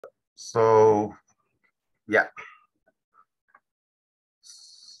So, yeah,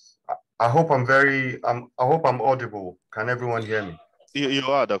 I hope I hope I'm audible. Can everyone hear me? You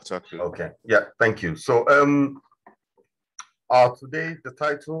are, Dr. Akil. Okay, yeah, thank you. So, today, the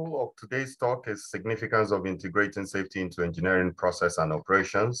title of today's talk is Significance of Integrating Safety into Engineering Process and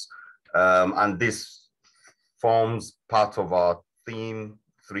Operations. And this forms part of our theme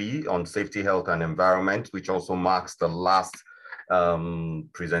 3 on safety, health, and environment, which also marks the last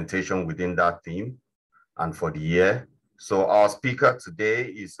presentation within that theme and for the year. So our speaker today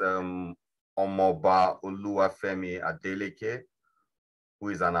is Omoba Oluwafemi Adeleke, who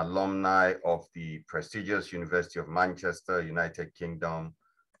is an alumni of the prestigious University of Manchester, United Kingdom,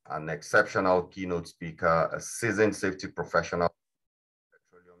 an exceptional keynote speaker, a seasoned safety professional,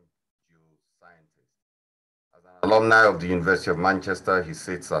 petroleum geoscientist. As an alumni of the University of Manchester, he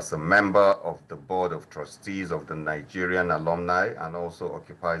sits as a member of the Board of Trustees of the Nigerian Alumni and also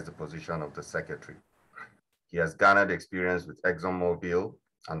occupies the position of the secretary. He has garnered experience with ExxonMobil,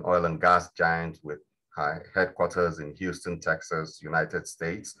 an oil and gas giant with headquarters in Houston, Texas, United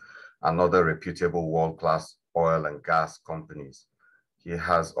States, and other reputable world-class oil and gas companies. He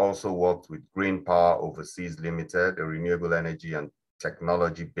has also worked with Green Power Overseas Limited, a renewable energy and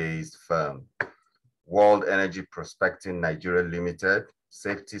technology-based firm, World Energy Prospecting Nigeria Limited,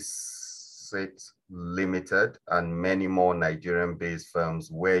 Safety Set Limited, and many more Nigerian-based firms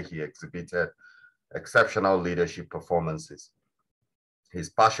where he exhibited exceptional leadership performances. He's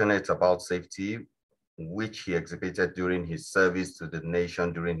passionate about safety, which he exhibited during his service to the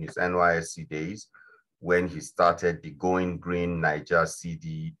nation during his NYSC days, when he started the Going Green Niger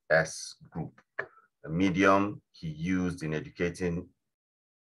CDS group, a medium he used in educating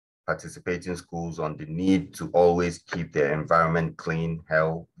participating schools on the need to always keep their environment clean,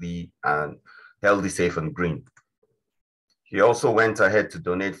 healthy, safe, and green. He also went ahead to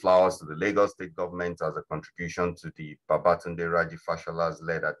donate flowers to the Lagos state government as a contribution to the Babatunde Raji Fashola's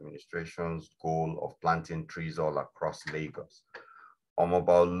led administration's goal of planting trees all across Lagos.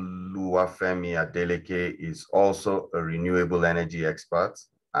 Omoba Oluwafemi Adeleke is also a renewable energy expert,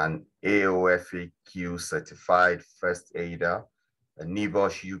 an AOFAQ certified first aider, a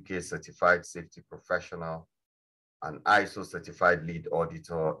NIBOSH UK certified safety professional, an ISO certified lead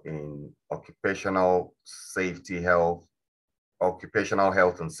auditor in occupational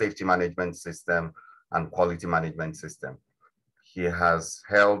health and safety management system and quality management system. He has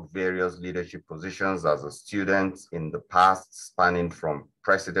held various leadership positions as a student in the past, spanning from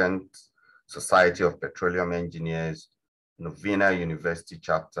President, Society of Petroleum Engineers, Novena University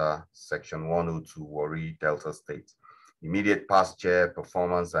Chapter, Section 102, Warri, Delta State. Immediate past chair,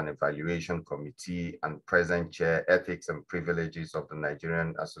 Performance and Evaluation Committee, and present chair, Ethics and Privileges of the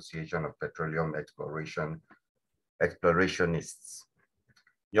Nigerian Association of Petroleum Explorationists.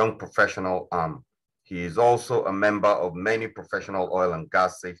 Young professional arm. He is also a member of many professional oil and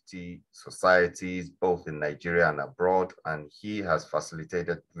gas safety societies, both in Nigeria and abroad, and he has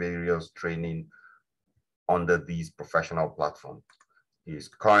facilitated various training under these professional platforms. He is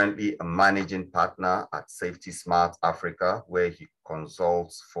currently a managing partner at Safety Smart Africa, where he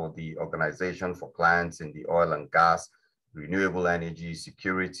consults for the organization for clients in the oil and gas, renewable energy,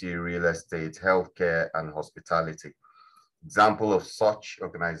 security, real estate, healthcare, and hospitality. Examples of such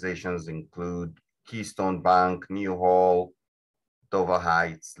organizations include Keystone Bank, Newhall, Dover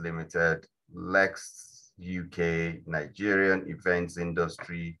Heights Limited, Lex UK, Nigerian Events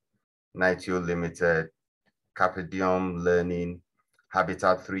Industry, Nitio Limited, Capedium Learning,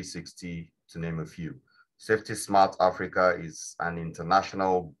 Habitat 360, to name a few. Safety Smart Africa is an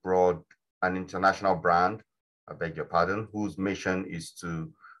international brand, I beg your pardon, whose mission is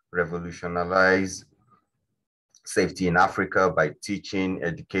to revolutionize safety in Africa by teaching,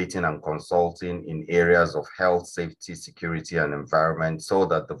 educating, and consulting in areas of health, safety, security, and environment so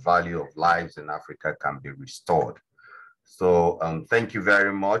that the value of lives in Africa can be restored. So thank you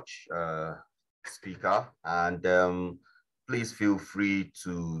very much, speaker. And please feel free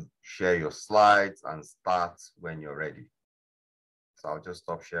to share your slides and start when you're ready. So I'll just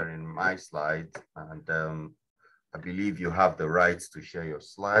stop sharing my slides, and I believe you have the rights to share your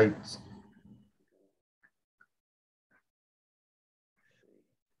slides.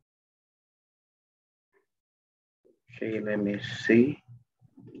 Okay, let me see.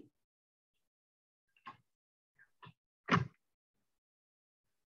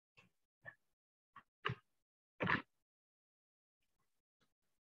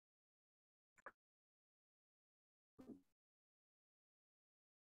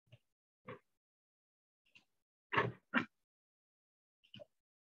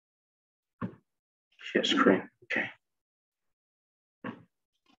 Share screen, okay.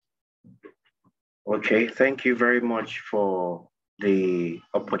 Okay, thank you very much for the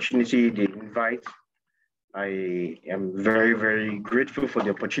opportunity, the invite. I am very, very grateful for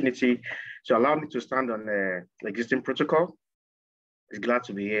the opportunity to allow me to stand on the existing protocol. It's glad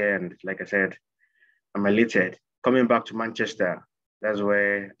to be here, and like I said, I'm elated. Coming back to Manchester, that's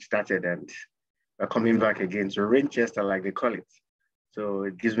where it started, and we're coming back again to Manchester, like they call it. So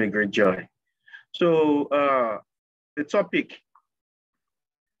it gives me great joy. So the topic,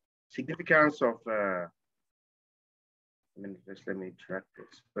 significance of, let me track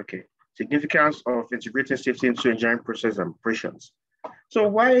this. Okay, significance of integrating safety into engineering process and operations. So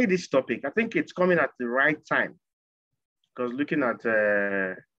why this topic? I think it's coming at the right time, because looking at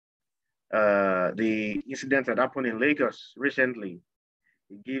the incident that happened in Lagos recently,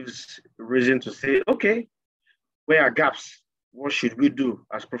 it gives reason to say, okay, where are gaps? What should we do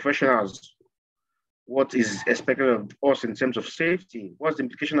as professionals? What is expected of us in terms of safety? What's the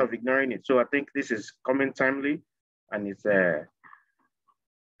implication of ignoring it? So I think this is coming timely, and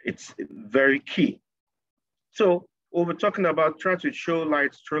it's very key. So we'll be talking about trying to throw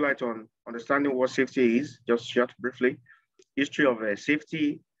light on understanding what safety is, just short briefly, history of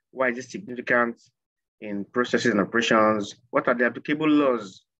safety, why is it significant in processes and operations, what are the applicable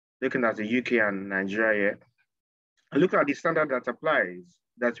laws, looking at the UK and Nigeria here, and look at the standard that applies,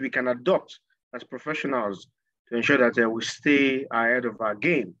 that we can adopt as professionals to ensure that we stay ahead of our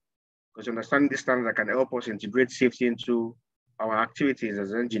game, because understanding this standard that can help us integrate safety into our activities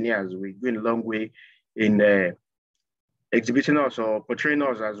as engineers, we're going a long way in exhibiting us or portraying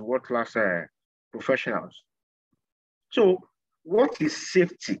us as world-class professionals. So what is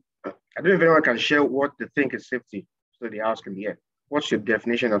safety? I don't know if anyone can share what they think is safety, so they ask me here. What's your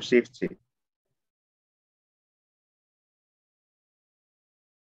definition of safety?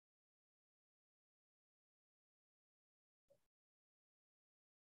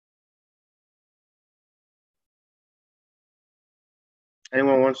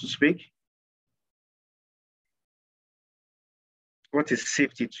 Anyone wants to speak? What is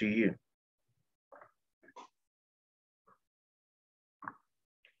safety to you?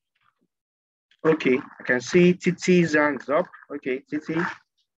 Okay, I can see Titi's hands up. Okay, Titi,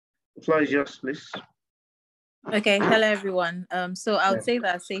 the floor is yours, please. Okay, hello everyone. So I would say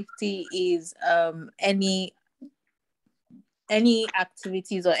that safety is any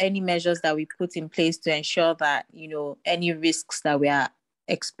activities or any measures that we put in place to ensure that, you know, any risks that we are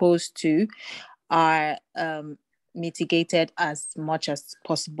exposed to are mitigated as much as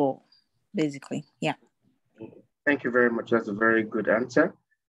possible, basically. Yeah. Thank you very much. That's a very good answer.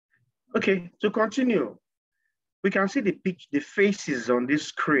 Okay, to continue, we can see the faces on this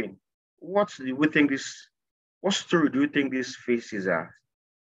screen. What story do we think these faces are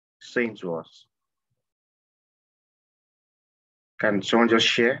saying to us? Can someone just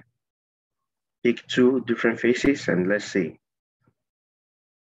share? Pick two different faces and let's see.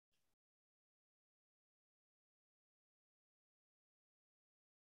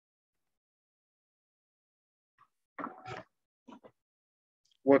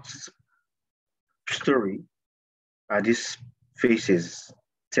 What story are these faces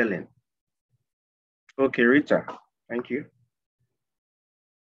telling? Okay, Rita, thank you.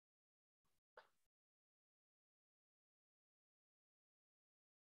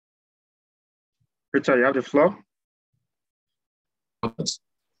 Rita, you have the floor.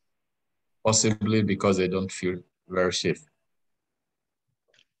 Possibly because they don't feel very safe.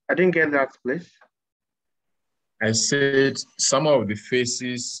 I didn't get that, please. I said some of the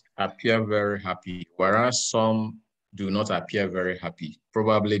faces appear very happy, whereas some do not appear very happy,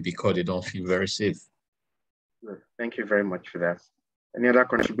 probably because they don't feel very safe. Good. Thank you very much for that. Any other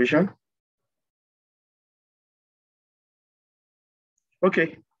contribution?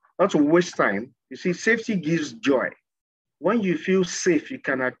 Okay, not to waste time. You see, safety gives joy. When you feel safe, you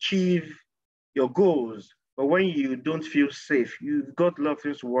can achieve your goals. But when you don't feel safe, you've got a lot of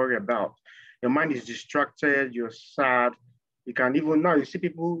things to worry about. Your mind is distracted, you're sad. You can even, now you see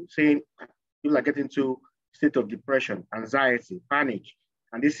people saying, people are getting into state of depression, anxiety, panic.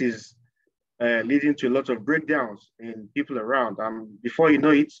 And this is leading to a lot of breakdowns in people around. Before you know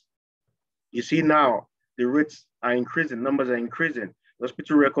it, you see now the rates are increasing, numbers are increasing.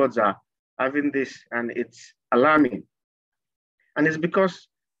 Hospital records are having this, and it's alarming. And it's because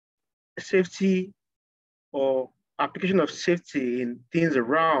safety or application of safety in things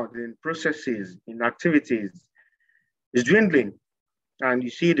around, in processes, in activities is dwindling. And you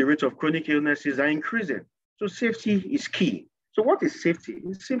see the rate of chronic illnesses are increasing. So safety is key. So what is safety?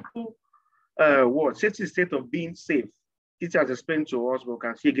 In simple words, safety is a state of being safe. It has explained to us, but we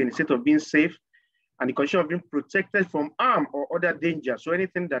can see again, the state of being safe and the condition of being protected from harm or other danger. So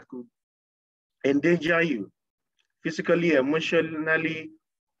anything that could endanger you physically, emotionally,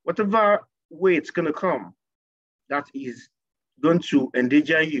 whatever way it's going to come that is going to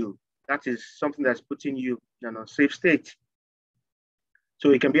endanger you, that is something that's putting you in an unsafe state.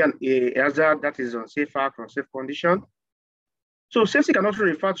 So it can be a hazard that is unsafe act, unsafe condition. So safety can also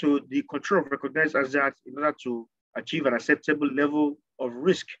refer to the control of recognized hazards in order to achieve an acceptable level of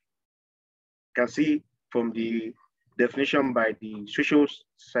risk. You can see from the definition by the social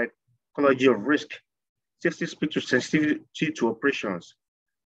psychology of risk, safety speaks to sensitivity to operations,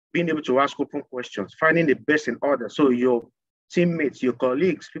 being able to ask open questions, finding the best in order. So your teammates, your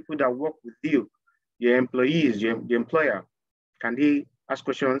colleagues, people that work with you, your employees, the employer, can they ask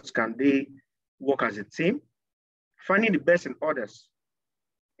questions? Can they work as a team? Finding the best in others,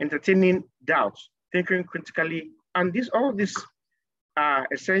 entertaining doubts, thinking critically, and all this are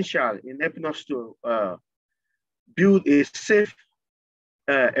essential in helping us to build a safe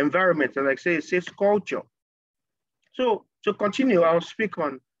environment, and like say, a safe culture. So to continue, I'll speak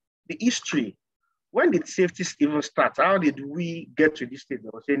on the history. When did safety even start? How did we get to this stage? I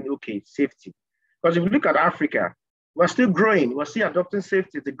was saying, okay, safety. Because if you look at Africa, we're still growing, we're still adopting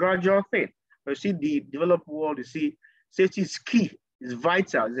safety. It's a gradual thing. But you see the developed world, you see safety is key, it's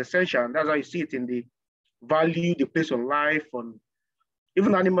vital, it's essential. And that's how you see it in the value they place on life, on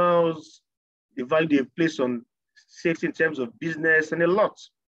even animals, the value they place on safety in terms of business and a lot.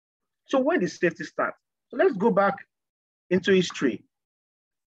 So when did safety start? So let's go back into history.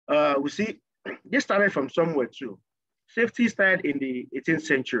 We see this started from somewhere too. Safety started in the 18th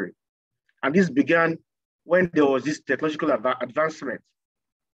century. And this began when there was this technological advancement.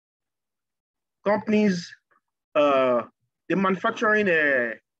 Companies, the manufacturing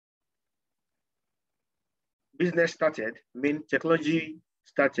business started, technology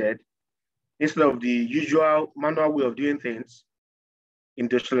started, instead of the usual manual way of doing things,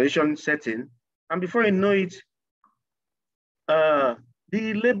 industrialization setting. And before you know it,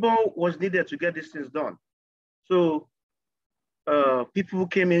 the labor was needed to get these things done. So people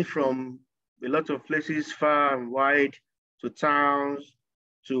came in from a lot of places, far and wide, to towns,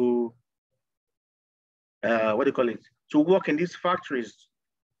 to to work in these factories,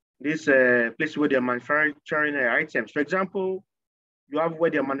 these places where they're manufacturing items. For example, you have where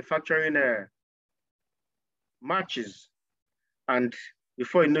they're manufacturing matches, and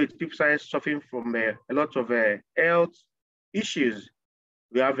before you know it, people started suffering from a lot of health issues.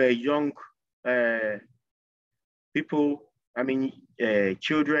 We have young people,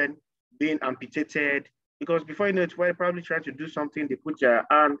 children being amputated, because before you know it, we're probably trying to do something, they put their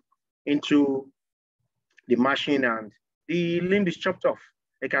hand into the machine and the limb is chopped off.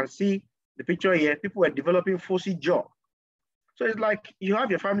 You can see the picture here, people were developing falsy jaw. So it's like you have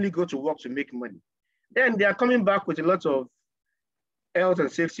your family go to work to make money. Then they are coming back with a lot of health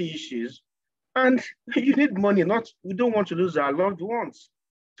and safety issues. And you need money, we don't want to lose our loved ones.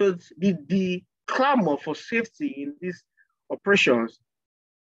 So the clamor for safety in these operations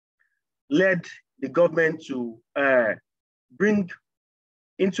led the government to bring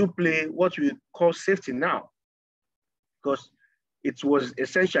into play what we call safety now, because it was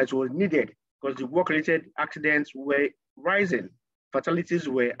essential, it was needed, because the work-related accidents were rising, fatalities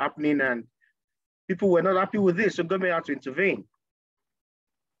were happening, and people were not happy with this, so government had to intervene.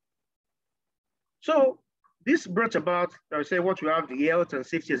 So this brought about, I would say, what we have, the Health and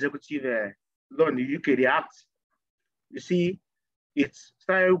Safety Executive Law in the UK, the Act. You see, it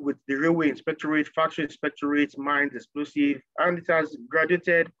started with the Railway Inspectorate, Factory Inspectorate, Mines, Explosive, and it has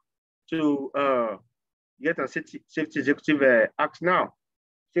graduated to the Health and Safety Executive Act now,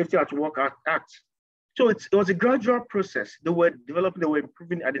 Safety at Work Act. So it was a gradual process. They were developing, they were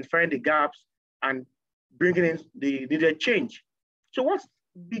improving, identifying the gaps, and bringing in the needed change. So what's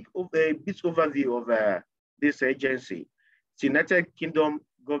a bit overview of this agency? It's the United Kingdom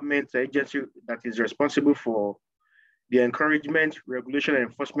government agency that is responsible for the encouragement, regulation, and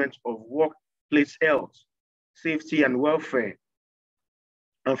enforcement of workplace health, safety, and welfare,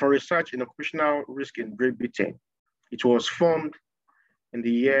 and for research in occupational risk in Great Britain. It was formed in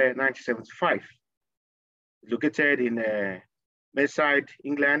the year 1975. It's located in Merseyside,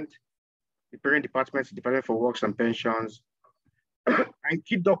 England. The parent department is the Department for Works and Pensions. And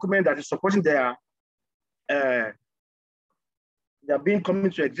key document that is supporting their being coming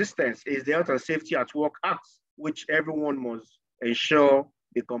into existence is the Health and Safety at Work Act, which everyone must ensure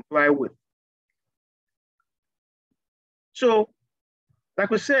they comply with. So, like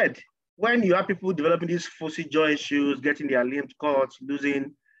we said, when you have people developing these falsy jaw issues, getting their limbs cut,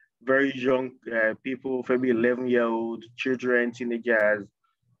 losing very young people, maybe 11-year-old children, teenagers,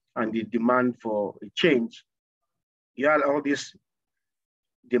 and the demand for a change, you had all these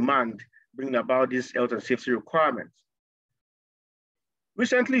demand bringing about these health and safety requirements.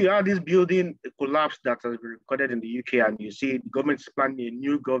 Recently, you had this building collapse that has been recorded in the UK, and you see the government is planning a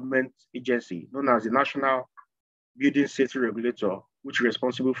new government agency known as the National Building Safety Regulator, which is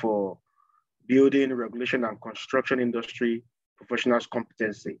responsible for building, regulation, and construction industry professionals'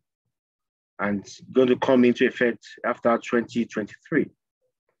 competency, and it's going to come into effect after 2023.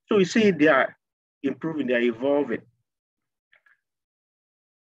 So you see, they are improving, they are evolving.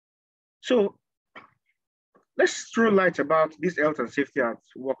 So let's throw light about this Health and Safety at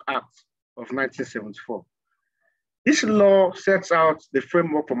Work Act of 1974. This law sets out the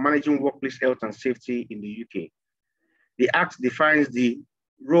framework for managing workplace health and safety in the UK. The act defines the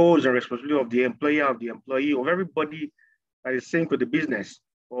roles and responsibility of the employer, of the employee, of everybody that is synced with the business,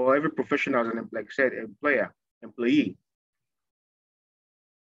 or every professional, as like I said, employer, employee.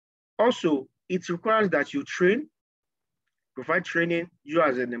 Also, it requires that you train, provide training. You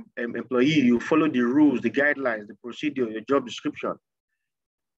as an employee, you follow the rules, the guidelines, the procedure, your job description.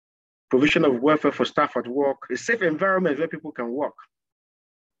 Provision of welfare for staff at work, a safe environment where people can work,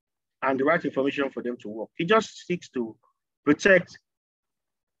 and the right information for them to work. It just seeks to protect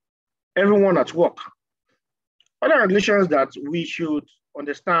everyone at work. Other regulations that we should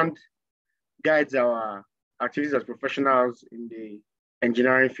understand guides our activities as professionals in the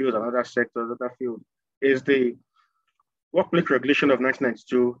engineering field and other sectors, other fields, is the Workplace Regulation of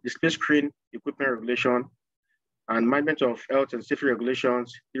 1992, the Space Crane Equipment Regulation, and Management of Health and Safety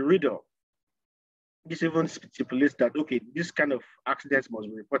Regulations, the RIDDLE. This even stipulates that, okay, this kind of accidents must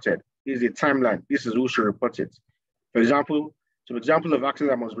be reported. This is a timeline. This is who should report it. For example, some examples of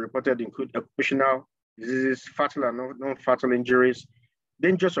accidents that must be reported include occupational diseases, fatal and non-fatal injuries,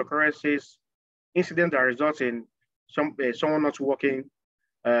 dangerous occurrences, incidents that result in someone not working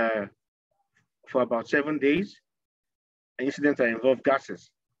for about 7 days, and incidents that involve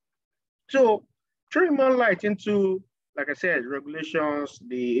gases. So, throwing more light into, like I said, regulations,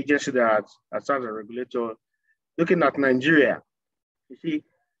 the agency that serves as a regulator, looking at Nigeria, you see,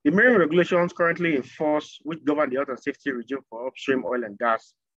 the main regulations currently in force, which govern the health and safety regime for upstream oil and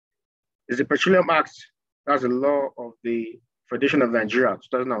gas, is the Petroleum Act, that's the law of the Federation of Nigeria,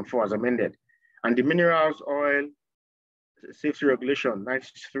 2004 as amended, and the Minerals Oil Safety Regulation,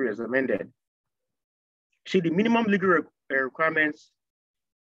 1963 as amended. See, the minimum legal requirements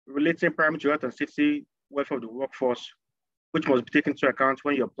relating primarily to health and safety, welfare of the workforce, which must be taken into account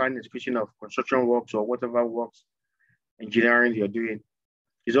when you're planning the execution of construction works or whatever works, engineering you're doing,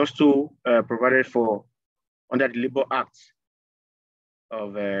 is also provided for under the Labour Act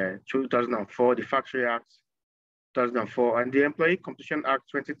of 2004, the Factory Act 2004, and the Employee Competition Act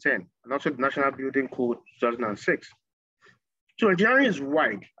 2010, and also the National Building Code 2006. So engineering is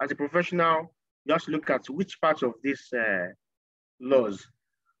wide. As a professional, you have to look at which parts of these laws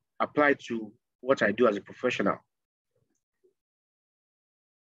apply to what I do as a professional.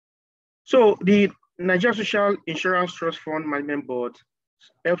 So the Nigeria Social Insurance Trust Fund Management Board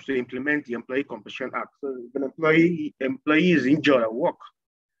helps to implement the Employee Compensation Act. So if an employee is injured at work,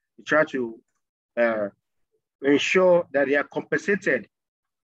 we try to ensure that they are compensated.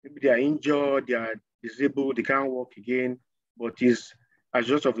 Maybe they are injured, they are disabled, they can't work again, but is as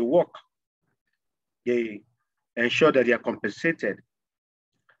a result of the work, they ensure that they are compensated.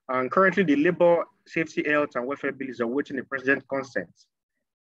 And currently the Labour Safety, Health and Welfare Bill is awaiting the President's consent.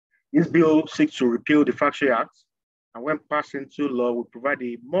 This bill seeks to repeal the Factory Act, and when passed into law, will provide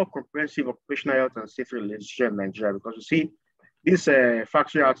a more comprehensive occupational health and safety legislation in Nigeria. Because you see, this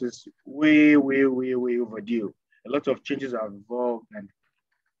Factory Act is way overdue. A lot of changes are involved, and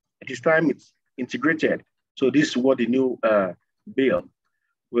at this time it's integrated. So this is what the new bill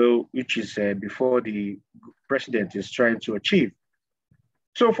which is before the president is trying to achieve.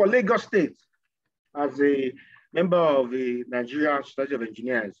 So for Lagos State, as a member of the Nigerian Society of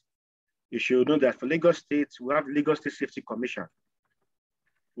Engineers, you should know that for Lagos State, we have Lagos State Safety Commission.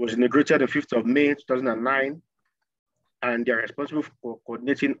 It was inaugurated on 5th of May, 2009, and they are responsible for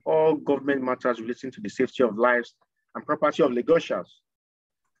coordinating all government matters relating to the safety of lives and property of Lagosians.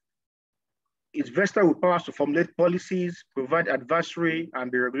 It's vested with powers to formulate policies, provide advisory,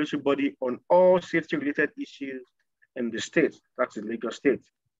 and be a regulatory body on all safety-related issues in the state. That's in Lagos State.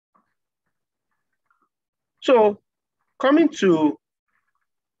 So, coming to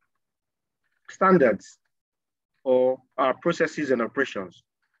standards or our processes and operations.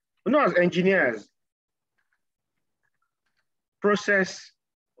 You know, as engineers, processes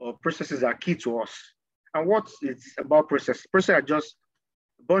are key to us. And what it's about process? Processes are just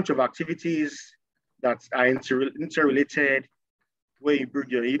a bunch of activities that are interrelated, where you bring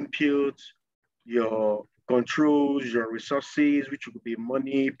your input, your controls, your resources, which could be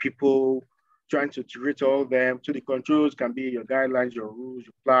money, people, trying to integrate all of them. So the controls can be your guidelines, your rules,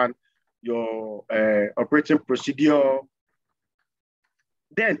 your plan, your operating procedure.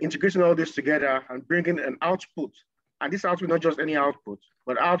 Then integrating all this together and bringing an output. And this output, not just any output,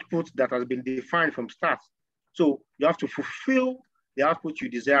 but output that has been defined from start. So you have to fulfill the output you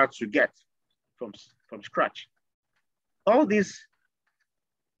desire to get from scratch. All this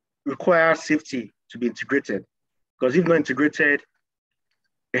requires safety to be integrated, because if not integrated,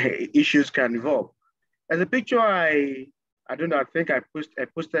 issues can evolve. As a picture, I don't know, I think I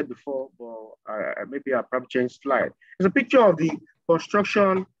posted before, but maybe I'll probably change slide. It's a picture of the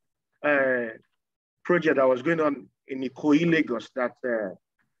construction project that was going on in Ikoyi, Lagos, that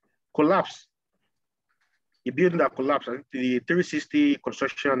collapsed. The building that collapsed, I think the 360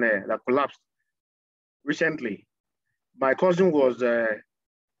 construction that collapsed recently. My cousin was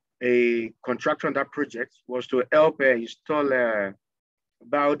a contractor on that project, was to help install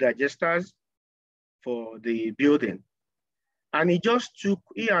biodigesters for the building. And he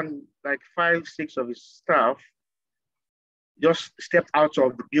and like 5, 6 of his staff just stepped out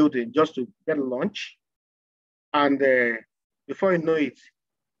of the building just to get lunch. And before you know it,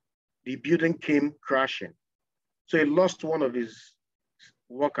 the building came crashing. So he lost one of his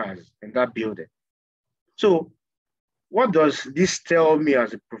workers in that building. So what does this tell me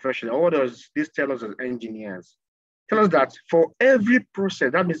as a professional? What does this tell us as engineers? Tell us that for every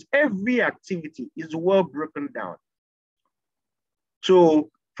process, that means every activity is well broken down. So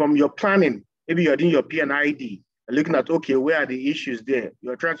from your planning, maybe you're doing your P&ID, looking at, okay, where are the issues there?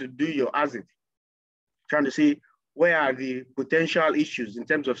 You're trying to do your ASIT, trying to see where are the potential issues in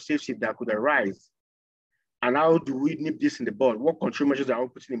terms of safety that could arise, and how do we nip this in the bud? What control measures are we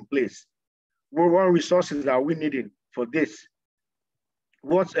putting in place? What resources are we needing for this?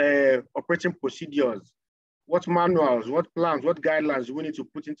 What operating procedures, what manuals, what plans, what guidelines do we need to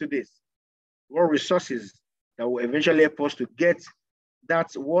put into this? What resources that will eventually help us to get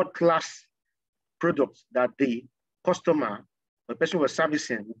that world-class product that the customer, the person we're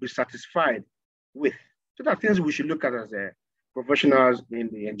servicing, will be satisfied with? So that things we should look at as professionals in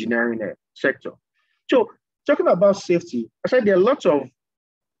the engineering sector. So talking about safety, I said there are lots of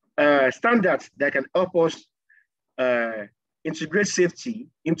standards that can help us integrate safety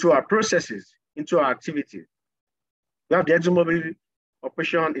into our processes, into our activities. We have the ExxonMobil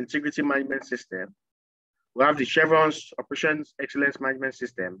Operation Integrity Management System. We have the Chevron's Operations Excellence Management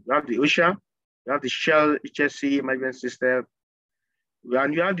System. We have the OSHA. We have the Shell HSC Management System.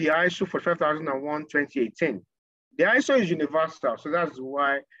 And you have the ISO 45001:2018. The ISO is universal, so that's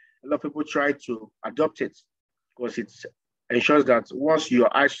why a lot of people try to adopt it, because it ensures that once you're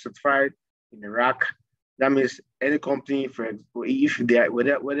ISO certified in Iraq, that means any company, for example, if they're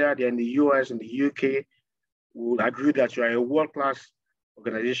whether they're in the US and the UK, will agree that you are a world-class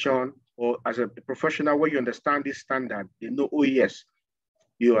organization, or as a professional where you understand this standard, they know, oh yes,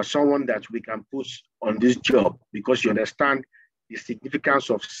 you are someone that we can put on this job because you understand the significance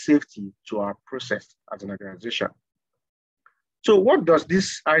of safety to our process as an organization. So what does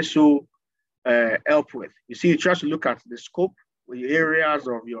this ISO help with? You see, you try to look at the scope, the areas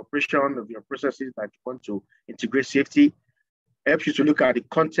of your operation, of your processes that you want to integrate safety. Helps you to look at the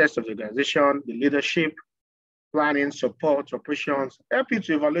context of the organization, the leadership, planning, support, operations. Help you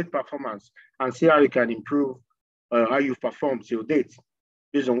to evaluate performance and see how you can improve how you've performed till date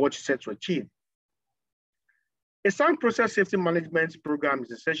based on what you set to achieve. A sound process safety management program is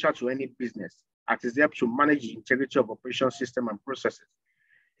essential to any business, as it helps to manage the integrity of operation system and processes.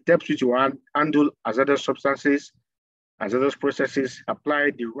 It helps you to handle hazardous substances, hazardous processes,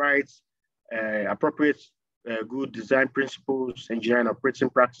 apply the right, appropriate good design principles, engineering operating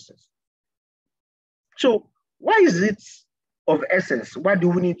practices. So why is it of essence? Why do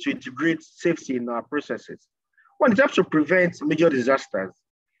we need to integrate safety in our processes? Well, it helps to prevent major disasters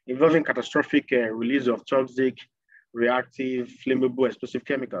involving catastrophic release of toxic, reactive, flammable, explosive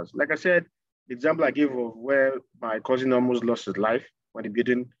chemicals. Like I said, the example I gave of where my cousin almost lost his life when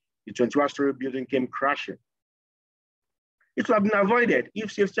the 21-story building came crashing. It would have been avoided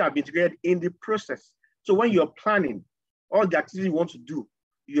if safety had been integrated in the process. So when you're planning all the activities you want to do,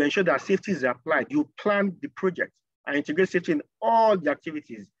 you ensure that safety is applied. You plan the project and integrate safety in all the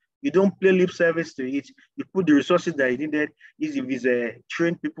activities. You don't play lip service to it. You put the resources that you needed. If it's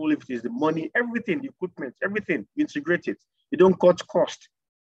trained people, if it is the money, everything, the equipment, everything, you integrate it. You don't cut cost.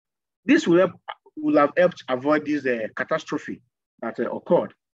 This will have helped avoid this catastrophe that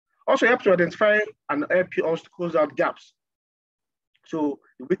occurred. Also help to identify and help you also close out gaps. So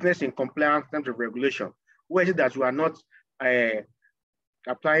the weakness in compliance in terms of regulation, where is it that you are not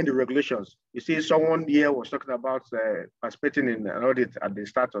applying the regulations. You see, someone here was talking about participating in an audit at the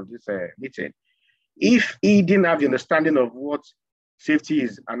start of this meeting. If he didn't have the understanding of what safety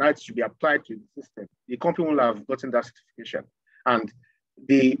is and how it should be applied to the system, the company will have gotten that certification. And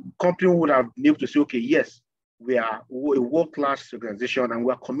the company would have been able to say, okay, yes, we are a world-class organization and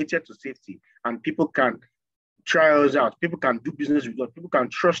we are committed to safety, and people can try us out, people can do business with us, people can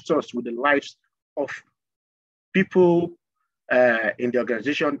trust us with the lives of people in the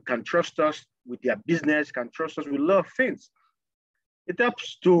organization, can trust us with their business, can trust us with a lot of things. It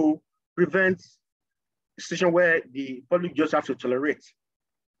helps to prevent a situation where the public just have to tolerate,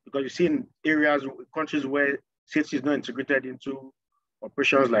 because you see in areas, countries where safety is not integrated into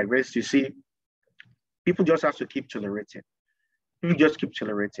operations like this, you see people just have to keep tolerating. People just keep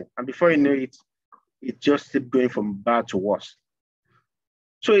tolerating. And before you know it, it just keeps going from bad to worse.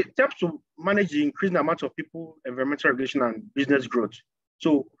 So it helps to manage the increasing amount of people, environmental regulation, and business growth.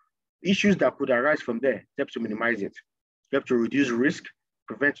 So issues that could arise from there, it helps to minimize it. You have to reduce risk,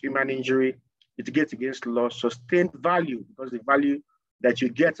 prevent human injury, mitigate against loss, sustain value, because the value that you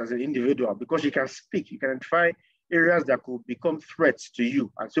get as an individual, because you can speak, you can identify areas that could become threats to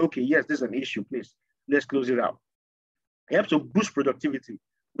you and say, okay, yes, this is an issue, please, let's close it out. It helps to boost productivity.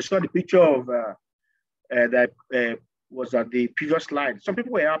 We saw the picture of that was at the previous slide. Some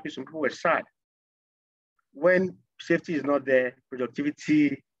people were happy, some people were sad. When safety is not there,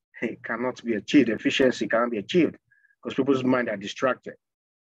 productivity cannot be achieved, efficiency cannot be achieved because people's minds are distracted.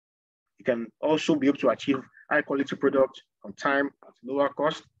 You can also be able to achieve high quality products on time at lower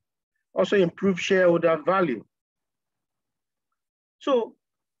cost, also improve shareholder value. So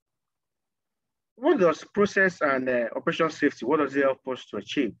what does process and operational safety, what does it help us to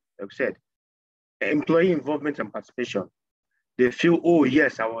achieve? Like I said, employee involvement and participation. They feel, oh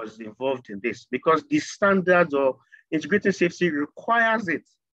yes, I was involved in this, because the standards of integrated safety requires it.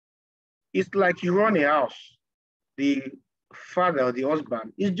 It's like you run a house. The father or the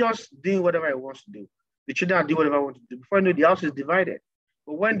husband is just doing whatever he wants to do. The children are doing whatever they want to do. Before you know, the house is divided.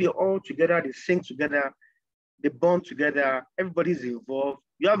 But when they're all together, they sing together, they bond together, everybody's involved.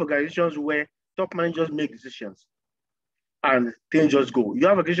 You have organizations where top managers make decisions and things just go. You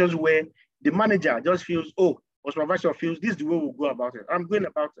have organizations where the manager just feels, oh, or supervisor feels, this is the way we'll go about it. I'm going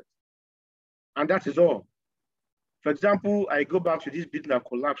about it. And that is all. For example, I go back to this building that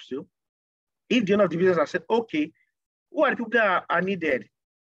collapsed too. If the owner of the business has said, okay, who are the people that are needed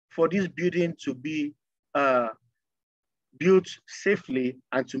for this building to be built safely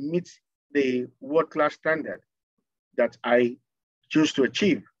and to meet the world-class standard that I choose to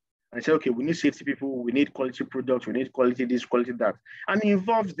achieve? And say, okay, we need safety people, we need quality products, we need quality this, quality that. And it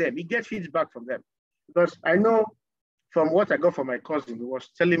involves them, you get feedback from them. Because I know from what I got from my cousin, he was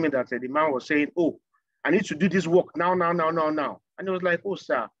telling me that the man was saying, oh, I need to do this work now. And it was like, oh,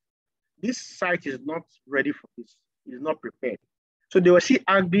 sir, this site is not ready for this. It is not prepared. So they were still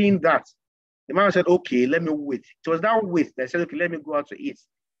arguing that. The man said, okay, let me wait. It was that wait that said, okay, let me go out to eat.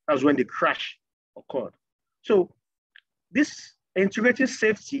 That was when the crash occurred. So this integrating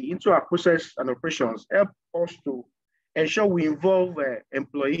safety into our process and operations help us to ensure we involve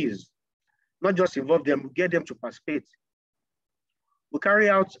employees, not just involve them, we get them to participate. We carry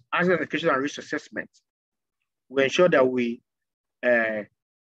out hazard identification and risk assessment. We ensure that we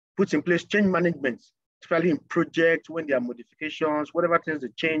put in place change management, especially in projects when there are modifications, whatever things they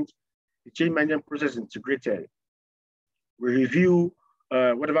change, the change management process is integrated. We review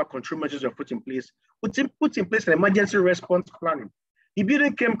whatever control measures are put in place. Put in place an emergency response planning. The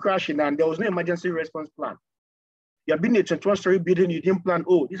building came crashing and there was no emergency response plan. You have been in a 21-story building, you didn't plan,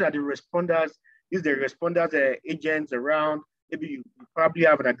 oh, these are the responders, these are the responders, agents around. Maybe you probably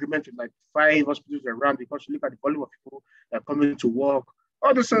have an agreement with like 5 hospitals around because you look at the volume of people that are coming to work.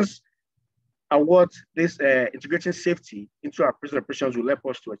 All these things are what this integrating safety into our prison operations will help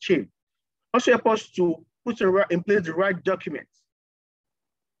us to achieve. Also help us to put in place the right documents,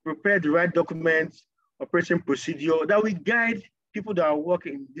 prepare the right documents, operating procedure that will guide people that are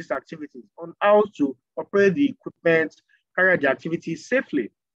working in these activities on how to operate the equipment, carry out the activities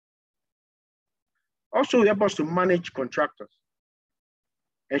safely. Also help us to manage contractors,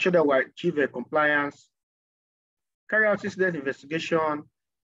 ensure that we achieve a compliance, carry out incident investigation,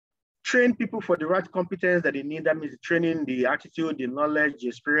 train people for the right competence that they need. That means the training, the attitude, the knowledge, the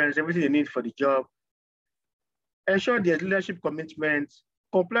experience, everything they need for the job. Ensure there's leadership commitment,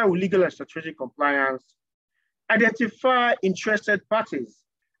 comply with legal and statutory compliance, identify interested parties.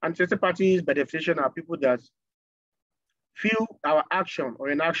 And interested parties, by definition, are people that feel our action or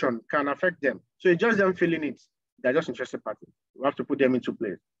inaction can affect them. So it's just them feeling it. They're just interested parties. We have to put them into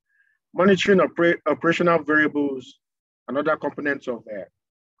place. Monitoring operational variables, another component of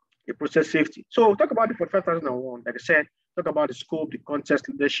a process safety. So talk about the 45,001, like I said, talk about the scope, the context,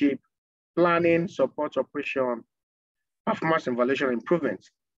 leadership, planning, support, operation, performance evaluation, improvement.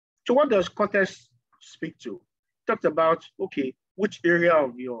 So what does context speak to? Talked about, okay, which area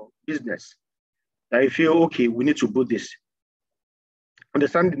of your business that you feel, okay, we need to do this.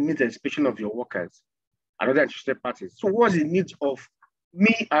 Understand the needs and expectations of your workers and other interested parties. So what's the needs of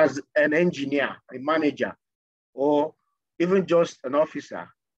me as an engineer, a manager, or even just an officer,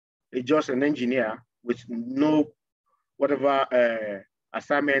 just an engineer with no whatever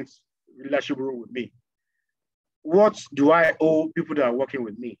assignments, leadership role with me? What do I owe people that are working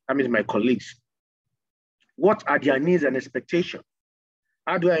with me? That means my colleagues. What are their needs and expectations?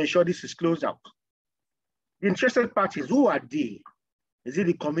 How do I ensure this is closed out? The interested parties, who are they? Is it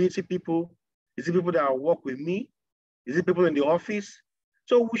the community people? Is it people that work with me? Is it people in the office?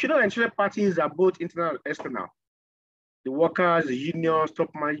 So we should know interested parties are both internal and external. The workers, the unions, top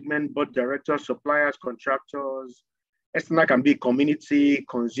management, board directors, suppliers, contractors. External can be community,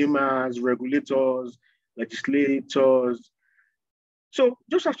 consumers, regulators, legislators. So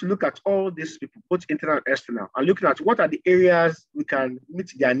just have to look at all these people, both internal and external, and looking at what are the areas we can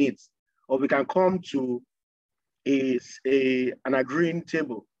meet their needs, or we can come to an agreeing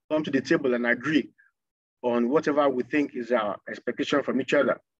table, come to the table and agree on whatever we think is our expectation from each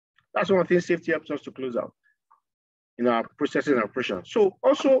other. That's one thing safety helps us to close out in our processes and operations. So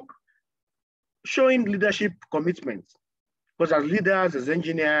also showing leadership commitment, because as leaders, as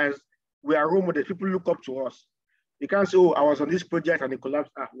engineers, we are role models. People look up to us. You can't say, oh, I was on this project and it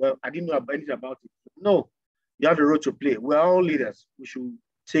collapsed. Well, I didn't know anything about it. No, you have a role to play. We're all leaders. We should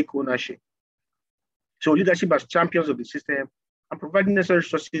take ownership. So leadership as champions of the system and providing necessary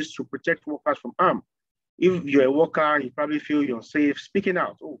resources to protect workers from harm. If you're a worker, you probably feel you're safe, speaking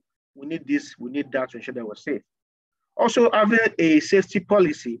out, oh, we need this, we need that to ensure that we're safe. Also having a safety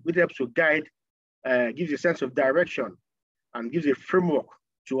policy which helps to guide, gives a sense of direction and gives a framework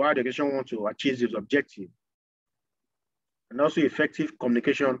to how the organization wants to achieve this objective. And also effective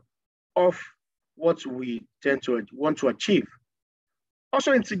communication of what we tend to want to achieve.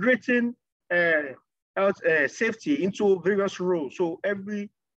 Also integrating health safety into various roles. So every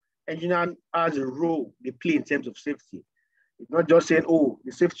engineer has a role they play in terms of safety. It's not just saying, oh,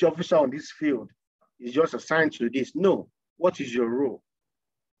 the safety officer on this field is just assigned to this. No, what is your role?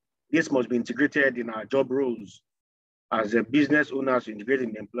 This must be integrated in our job roles. As a business owners,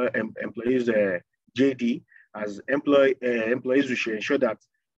 integrating employees JD, as employees, we should ensure that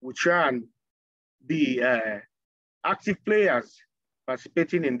we try and be active players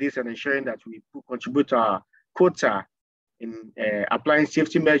participating in this and ensuring that we contribute our quota in applying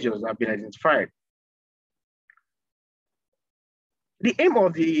safety measures that have been identified. The aim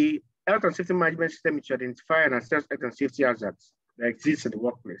of the health and safety management system is to identify and assess health and safety hazards that exist in the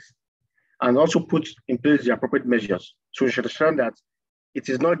workplace, and also put in place the appropriate measures to ensure that it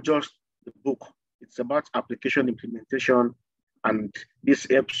is not just the book, it's about application, implementation, and this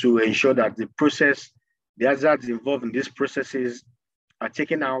helps to ensure that the process, the hazards involved in these processes are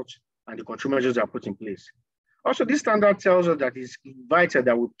taken out and the control measures are put in place. Also, this standard tells us that it's vital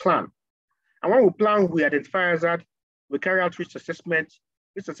that we plan. And when we plan, we identify hazard, we carry out risk assessment.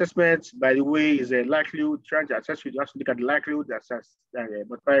 Risk assessment, by the way, is a likelihood, trying to assess, you have to look at the likelihood,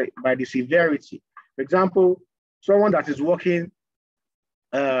 but by the severity. For example, someone that is working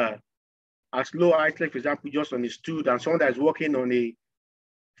as low height, like for example, just on a stood, and someone that is working on a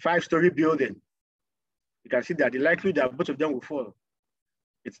 5-story building, you can see that the likelihood that both of them will fall,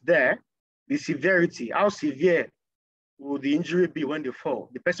 it's there. The severity, how severe will the injury be when they fall?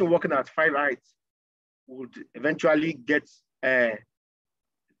 The person working at 5 heights would eventually get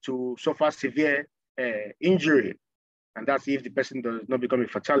to suffer severe injury. And that's if the person does not become a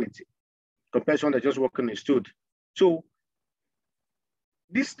fatality, compared to someone that just working on a stood. So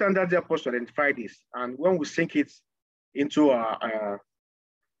this standard helps us to identify this. And when we sync it into our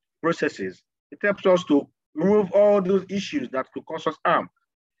processes, it helps us to remove all those issues that could cause us harm.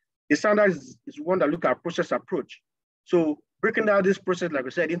 The standard is one that looks at process approach. So breaking down this process, like I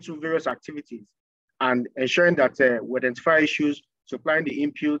said, into various activities and ensuring that we identify issues, supplying the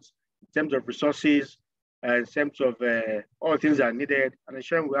inputs in terms of resources, in terms of all things that are needed, and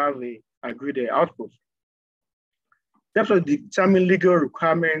ensuring we have a agreed output. Therefore, determine legal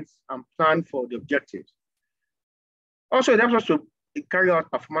requirements and plan for the objectives. Also, it helps us to carry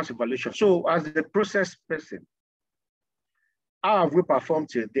out performance evaluation. So as the process person, how have we performed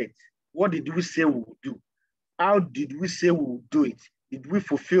to date? What did we say we would do? How did we say we would do it? Did we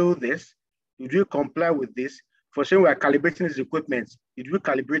fulfill this? Did we comply with this? For saying we are calibrating this equipment, did we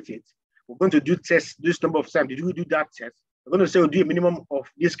calibrate it? we're going to do tests this number of times. Did we do that test? We're going to say we'll do a minimum of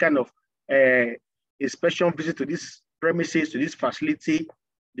this kind of inspection visit to this premises, to this facility.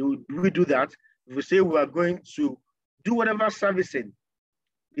 Do we do that? If we say we are going to do whatever servicing,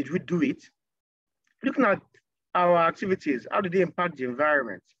 did we do it? Looking at our activities, how do they impact the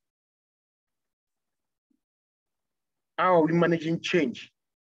environment? How are we managing change?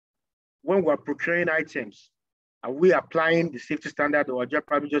 When we're procuring items, are we applying the safety standard, or just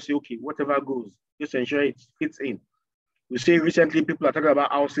probably just say, okay, whatever goes, just ensure it fits in? We say recently people are talking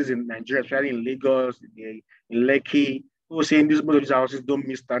about houses in Nigeria, especially in Lagos, in Lekki. People saying most of these houses don't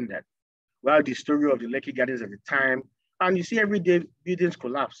meet standard. We have the story of the Lekki Gardens at the time, and you see every day buildings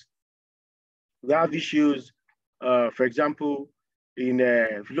collapse. We have issues, for example,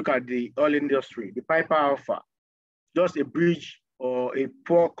 if you look at the oil industry, the Piper Alpha, just a bridge or a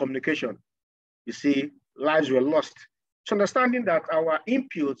poor communication, you see, lives were lost. So understanding that our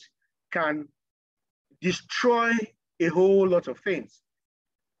inputs can destroy a whole lot of things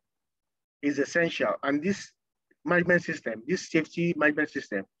is essential. And this management system, this safety management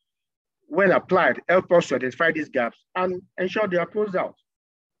system, when applied, help us to identify these gaps and ensure they are closed out.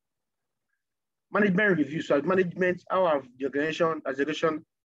 Management review. So as management, how have the organization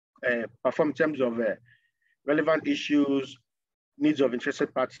performed in terms of relevant issues, needs of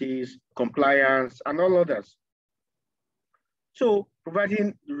interested parties, compliance, and all others. So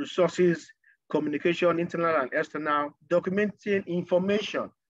providing the resources, communication, internal and external, documenting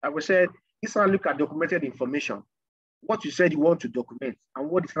information. Like we said, it's not look at documented information. What you said you want to document and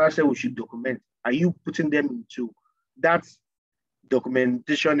what the said we should document. Are you putting them into that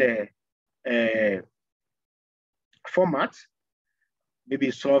documentation format? Maybe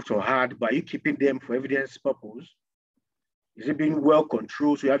soft or hard, but are you keeping them for evidence purpose? Is it being well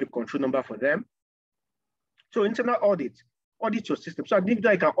controlled? So you have a control number for them. So internal audit your system. So I think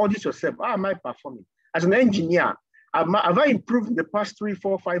that you can audit yourself. How am I performing? As an engineer, have I improved in the past 3,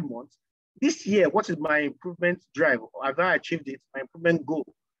 4, 5 months? This year, what is my improvement drive? Have I achieved it? My improvement goal?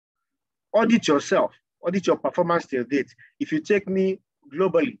 Audit yourself. Audit your performance till date. If you take me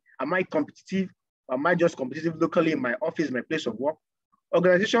globally, am I competitive? Or am I just competitive locally in my office, my place of work?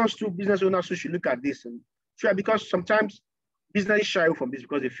 Organizations too, business owners too should look at this. And try, because sometimes business is shy from this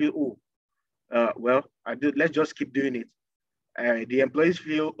because they feel, let's just keep doing it. The employees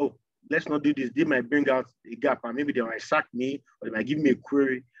feel, let's not do this. They might bring out a gap and maybe they might sack me or they might give me a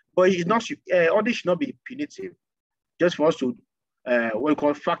query. But it's not, audit should not be punitive. Just for us to, what we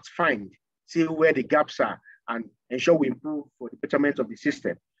call fact find, see where the gaps are and ensure we improve for the betterment of the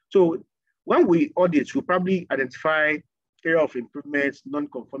system. So when we audit, we'll probably identify area of improvement,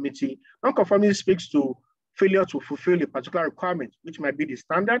 non-conformity. Non-conformity speaks to failure to fulfill a particular requirement, which might be the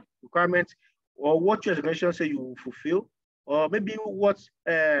standard requirement or what your organization say you will fulfill, or maybe what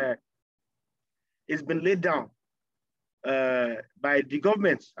has been laid down by the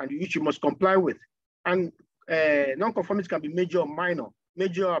government and which you must comply with. And non-conformity can be major or minor.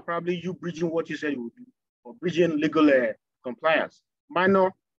 Major are probably you breaching what you said you would do, or breaching legal compliance.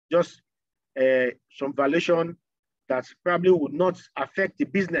 Minor, just some violation that probably would not affect the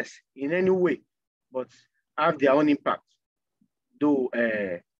business in any way, but have their own impact, though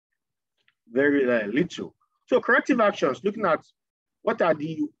very little. So corrective actions, looking at what are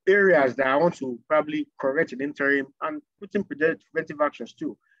the areas that I want to probably correct in interim and putting preventive actions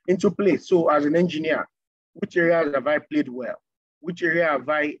too into place. So as an engineer, which areas have I played well? Which area have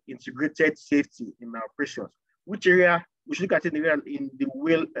I integrated safety in my operations? Which area, we should look at it in the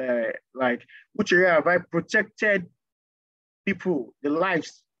will, like which area have I protected people, the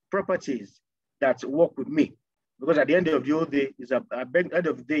lives, properties that work with me? Because at the end of the day,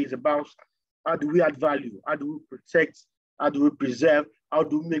 is about how do we add value? How do we protect? How do we preserve? How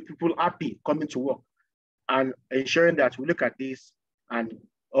do we make people happy coming to work? And ensuring that we look at this and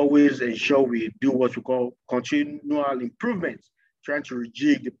always ensure we do what we call continual improvements, trying to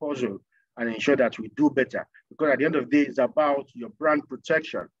rejig the puzzle and ensure that we do better. Because at the end of the day, it's about your brand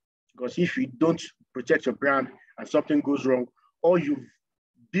protection. Because if you don't protect your brand and something goes wrong, all you've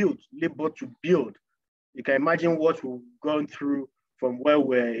built, labor to build, you can imagine what we've gone through from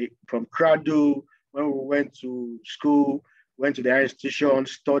from cradle, when we went to school, went to the higher institution,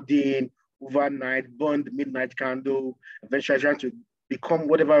 studying overnight, burned the midnight candle, eventually trying to become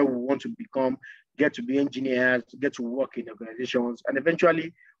whatever we want to become, get to be engineers, get to work in organizations, and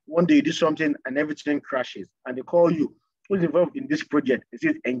eventually one day you do something and everything crashes and they call you, who's involved in this project? Is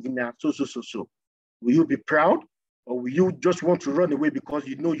it engineer? So. Will you be proud, or will you just want to run away because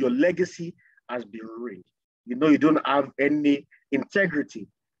you know your legacy has been ruined? You know you don't have any integrity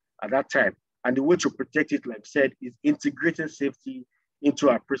at that time. And the way to protect it, like I said, is integrating safety into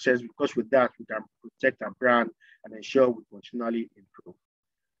our process, because with that, we can protect our brand and ensure we continually improve.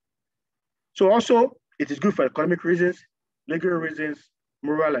 So also, it is good for economic reasons, legal reasons,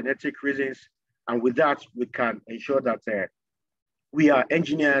 moral and ethic reasons. And with that, we can ensure that we are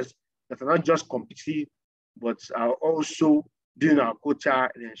engineers that are not just competing, but are also doing our quota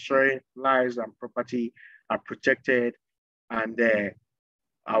and ensuring lives and property are protected, and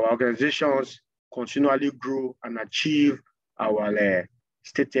our organizations continually grow and achieve our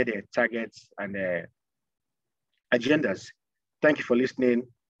stated targets and agendas. Thank you for listening.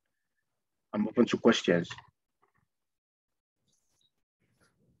 I'm open to questions.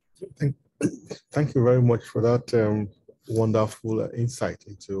 Thank you very much for that wonderful insight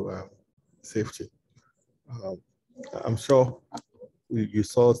into safety. I'm sure you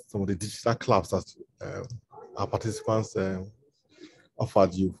saw some of the digital clubs that our participants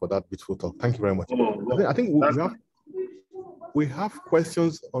offered you for that beautiful talk. Thank you very much. I think we have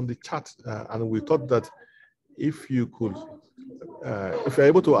questions on the chat, and we thought that if you could, if you're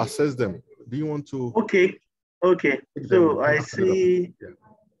able to access them, do you want to? Okay. So I see. Yeah.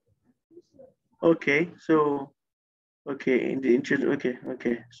 Okay. So, okay. In the interest.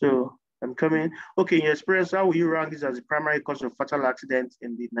 Okay. So I'm coming. Okay. In your experience, how will you rank this as the primary cause of fatal accidents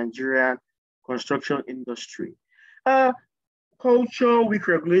in the Nigerian construction industry? Culture, weak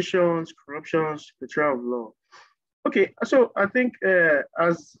regulations, corruptions, betrayal of law. Okay, so I think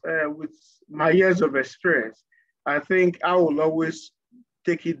as with my years of experience, I think I will always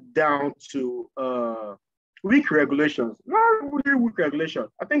take it down to weak regulations. Not really weak regulation.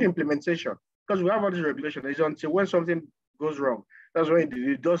 I think implementation, because we have all these regulations. It's until when something goes wrong, that's when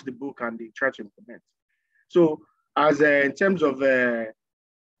it does the book and they try to implement. So as in terms of the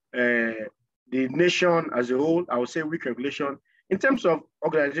nation as a whole, I would say weak regulation. In terms of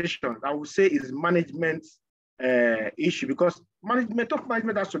organization, I would say is management issue, because top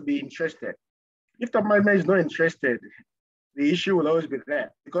management has to be interested. If top management is not interested, the issue will always be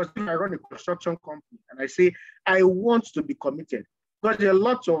there. Because if I run a construction company and I say I want to be committed, because there are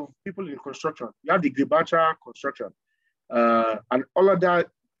lots of people in construction. You have the Gibraltar construction and all of that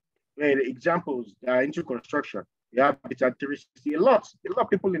examples that are into construction. You have Habitat 360, a lot of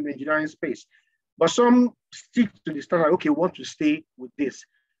people in the engineering space. But some stick to the standard, okay, want to stay with this.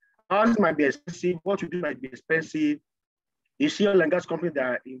 Ours might be expensive, what we do might be expensive. You see oil and gas companies that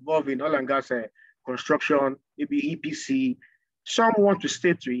are involved in oil and gas construction, maybe EPC. Some want to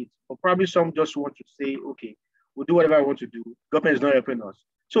stay to it, but probably some just want to say, okay, we'll do whatever I want to do. Government is not helping us.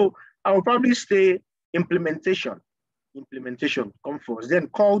 So I will probably say implementation come first. Then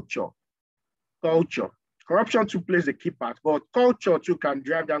culture. Corruption too plays a key part, but culture too can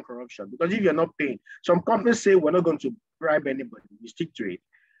drive down corruption, because if you're not paying, some companies say we're not going to bribe anybody, you stick to it.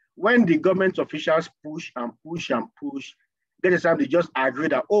 When the government officials push, then it's time they just agree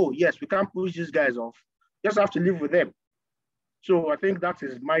that, oh yes, we can't push these guys off, just have to live with them. So I think that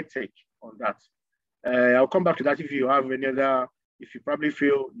is my take on that. I'll come back to that if you have any other, if you probably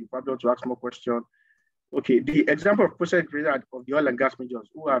feel you probably want to ask more questions. Okay, the example of process created of the oil and gas majors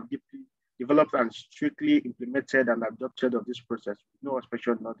who have deeply developed and strictly implemented and adopted of this process, no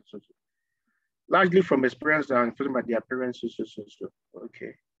inspection, not associated. Largely from experience and feeling by the appearances.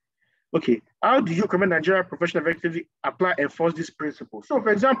 Okay. How do you recommend Nigerian professionals effectively apply and enforce this principle? So,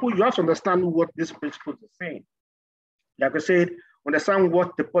 for example, you have to understand what this principle is saying. Like I said, understand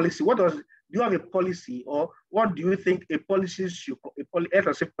what the policy. Do you have a policy, or what do you think a policy should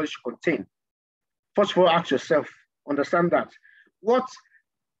contain? First of all, ask yourself. Understand that. What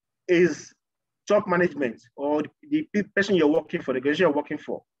is top management or the person you're working for, the organization you're working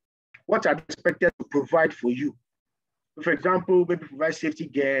for, what are they expected to provide for you? For example, maybe provide safety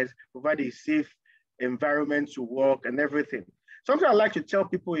gears, provide a safe environment to work and everything. Something I like to tell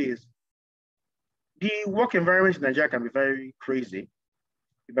people is the work environment in Nigeria can be very crazy.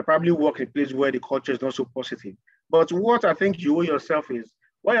 You may probably work in a place where the culture is not so positive. But what I think you owe yourself is,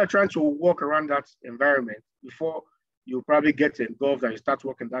 while you're trying to work around that environment, before you probably get involved and you start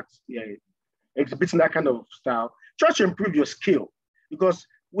working that, exhibiting that kind of style, try to improve your skill, because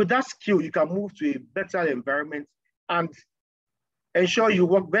with that skill, you can move to a better environment and ensure you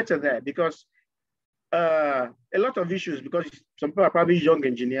work better there. Because a lot of issues, because some people are probably young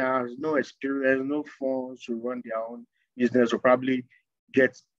engineers, no experience, no funds to run their own business or probably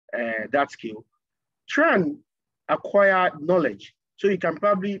get that skill. Try and acquire knowledge so you can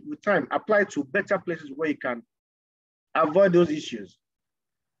probably, with time, apply to better places where you can avoid those issues.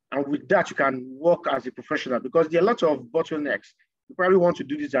 And with that, you can work as a professional, because there are a lot of bottlenecks. You probably want to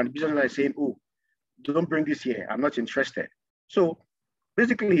do this and the business is saying, oh, don't bring this here, I'm not interested. So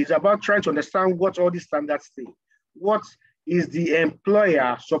basically, it's about trying to understand what all these standards say, what is the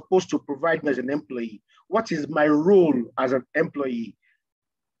employer supposed to provide me as an employee? What is my role as an employee?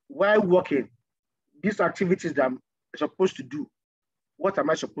 While working, these activities that I'm supposed to do, what am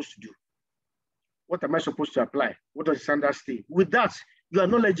I supposed to do? What am I supposed to apply? What does the standard say? With that, you are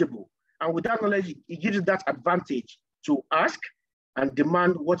knowledgeable. And with that knowledge, it gives you that advantage to ask and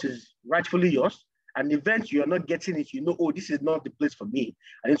demand what is rightfully yours. And event you are not getting it, you know, oh, this is not the place for me.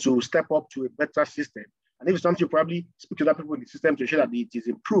 I need to step up to a better system. And if it's something, you probably speak to other people in the system to ensure that it is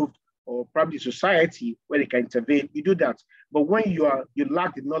improved, or probably society where they can intervene, you do that. But when you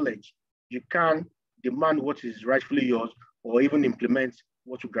lack the knowledge, you can't demand what is rightfully yours or even implement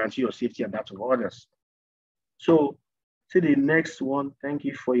what will guarantee your safety and that of others. So, see the next one. Thank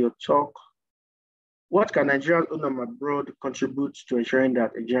you for your talk. What can Nigerians owned abroad contribute to ensuring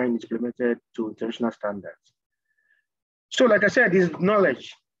that engineering is implemented to international standards? So, like I said, this is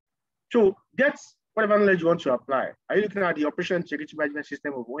knowledge. So, get whatever knowledge you want to apply. Are you looking at the Operation Integrity Management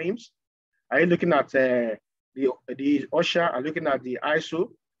System of WIMS? Are you looking at the OSHA? Are you looking at the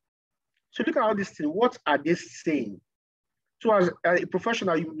ISO? So, look at all these things. What are they saying? So, as a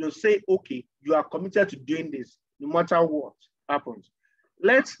professional, you will say, okay, you are committed to doing this no matter what happens.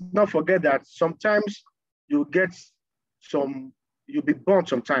 Let's not forget that sometimes you'll be burnt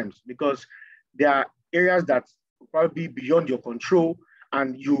sometimes because there are areas that will probably be beyond your control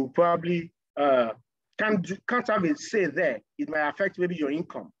and you probably can't have a say there. It might affect maybe your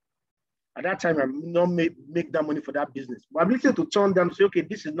income. At that time, I'm not make that money for that business. But I'm looking to turn them and say, okay,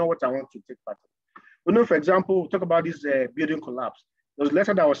 this is not what I want to take part in. We know, for example, we talk about this building collapse. There was a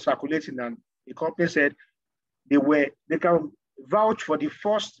letter that was circulating and the company said they can vouch for the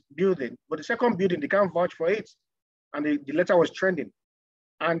first building, but the second building, they can't vouch for it. And the letter was trending.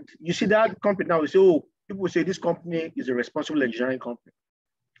 And you see that company now, we say, oh, people say this company is a responsible engineering company.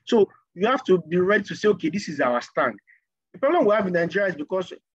 So you have to be ready to say, okay, this is our stand. The problem we have in Nigeria is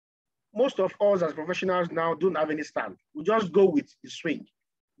because most of us as professionals now don't have any stand. We just go with the swing.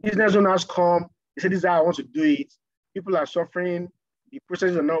 Business owners come, they say, this is how I want to do it. People are suffering, the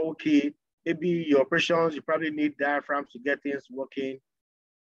processes are not okay. Maybe your operations, you probably need diaphragms to get things working.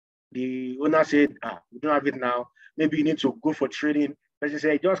 The owner said, we don't have it now. Maybe you need to go for training. But they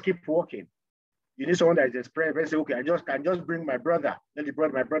say, just keep working. You need someone that is experienced. But say, okay, I just bring my brother.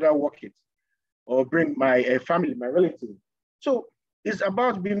 Let my brother work it. Or bring my family, my relative. So it's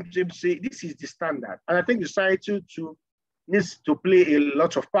about being able to say, this is the standard. And I think society too needs to play a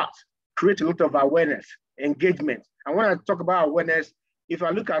lot of parts, create a lot of awareness, engagement. And when I talk about awareness, if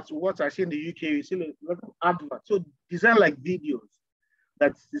I look at what I see in the UK, you see a lot of adverts. So design like videos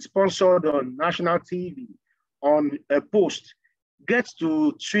that's sponsored on national TV, on a post, gets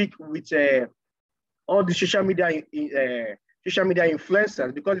to tweak with all the social media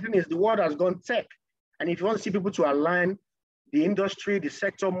influencers, because the thing is, the world has gone tech. And if you want to see people to align, the industry, the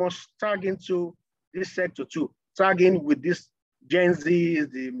sector must tag into this sector too. Tag in with this Gen Z,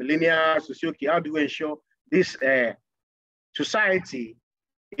 the millennials, to say, okay, how do we ensure this society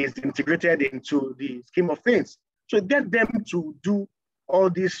is integrated into the scheme of things? So get them to do all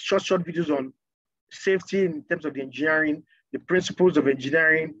these short videos on safety in terms of the engineering, the principles of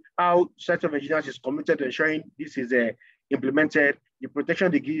engineering, how set of engineers is committed to ensuring this is implemented, the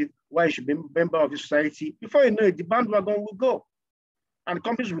protection they give, why you should be a member of the society. Before you know it, the bandwagon will go. And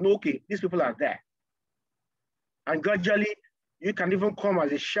companies will know, okay, these people are there. And gradually, you can even come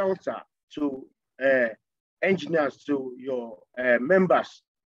as a shelter to engineers, to your members,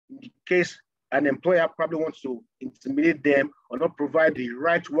 in the case an employer probably wants to intimidate them or not provide the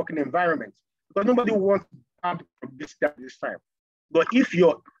right working environment, because nobody wants bad publicity at this time. But if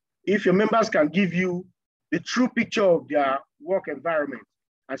your members can give you the true picture of their work environment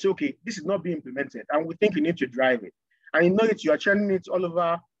and say, okay, this is not being implemented, and we think you need to drive it, and you know it, you are channeling it all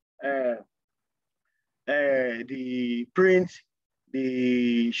over the print,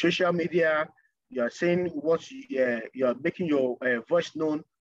 the social media, you are saying what you are making your voice known.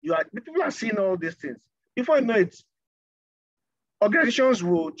 People are seeing all these things. Before you know it, organizations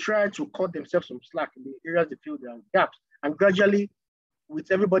will try to cut themselves some slack in the areas they feel there are gaps. And gradually,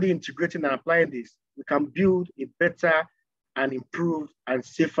 with everybody integrating and applying this, we can build a better and improved and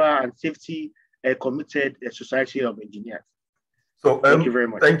safer and safety committed society of engineers. So thank you very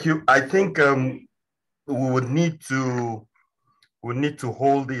much. Thank you. I think we would need to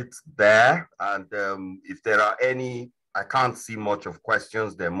hold it there. And if there are any, I can't see much of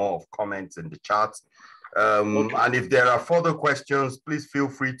questions. There are more of comments in the chat. Okay. And if there are further questions, please feel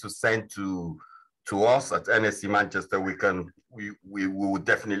free to send to us at NSC Manchester. We will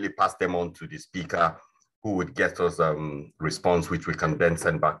definitely pass them on to the speaker, who would get us response, which we can then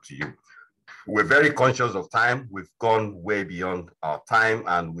send back to you. we're very conscious of time. We've gone way beyond our time,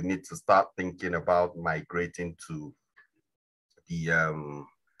 and we need to start thinking about migrating to the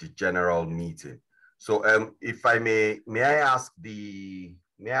general meeting. So if I may I ask the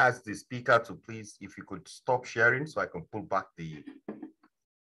speaker to please, if you could stop sharing so I can pull back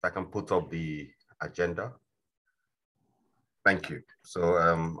I can put up the agenda. Thank you. So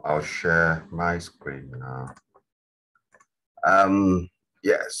I'll share my screen now.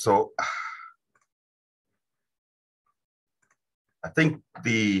 Yeah, so I think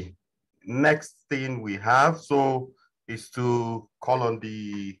the next thing we have is to call on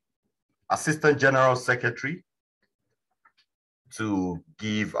the Assistant General Secretary to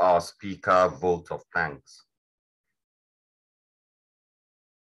give our speaker a vote of thanks.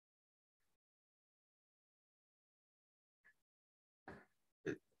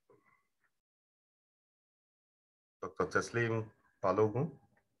 Dr. Teslim Balogun.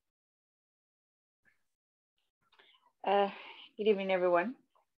 Good evening, everyone.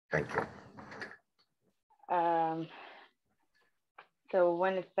 Thank you. So I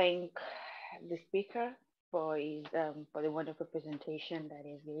want to thank the speaker for the wonderful presentation that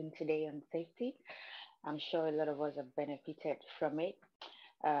he's given today on safety. I'm sure a lot of us have benefited from it.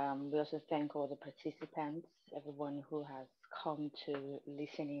 We also thank all the participants, everyone who has come to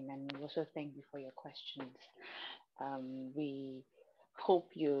listen in, and we also thank you for your questions. We hope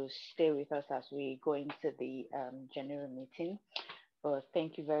you stay with us as we go into the general meeting. But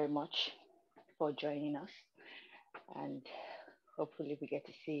thank you very much for joining us, and hopefully we get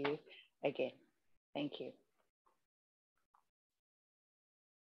to see you again. Thank you.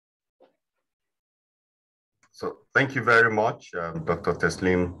 So thank you very much, Dr.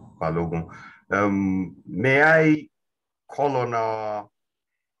 Teslim Balogun. May I call on our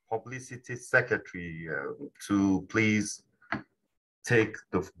publicity secretary to please take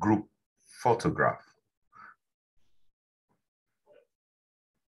the group photograph.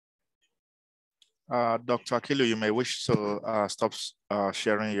 Dr. Akilu, you may wish to stop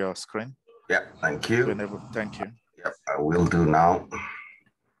sharing your screen. Yeah, thank you. Thank you. Yep, I will do now.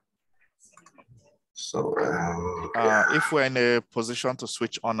 So, if we're in a position to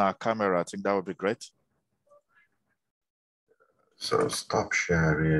switch on our camera, I think that would be great. So stop sharing.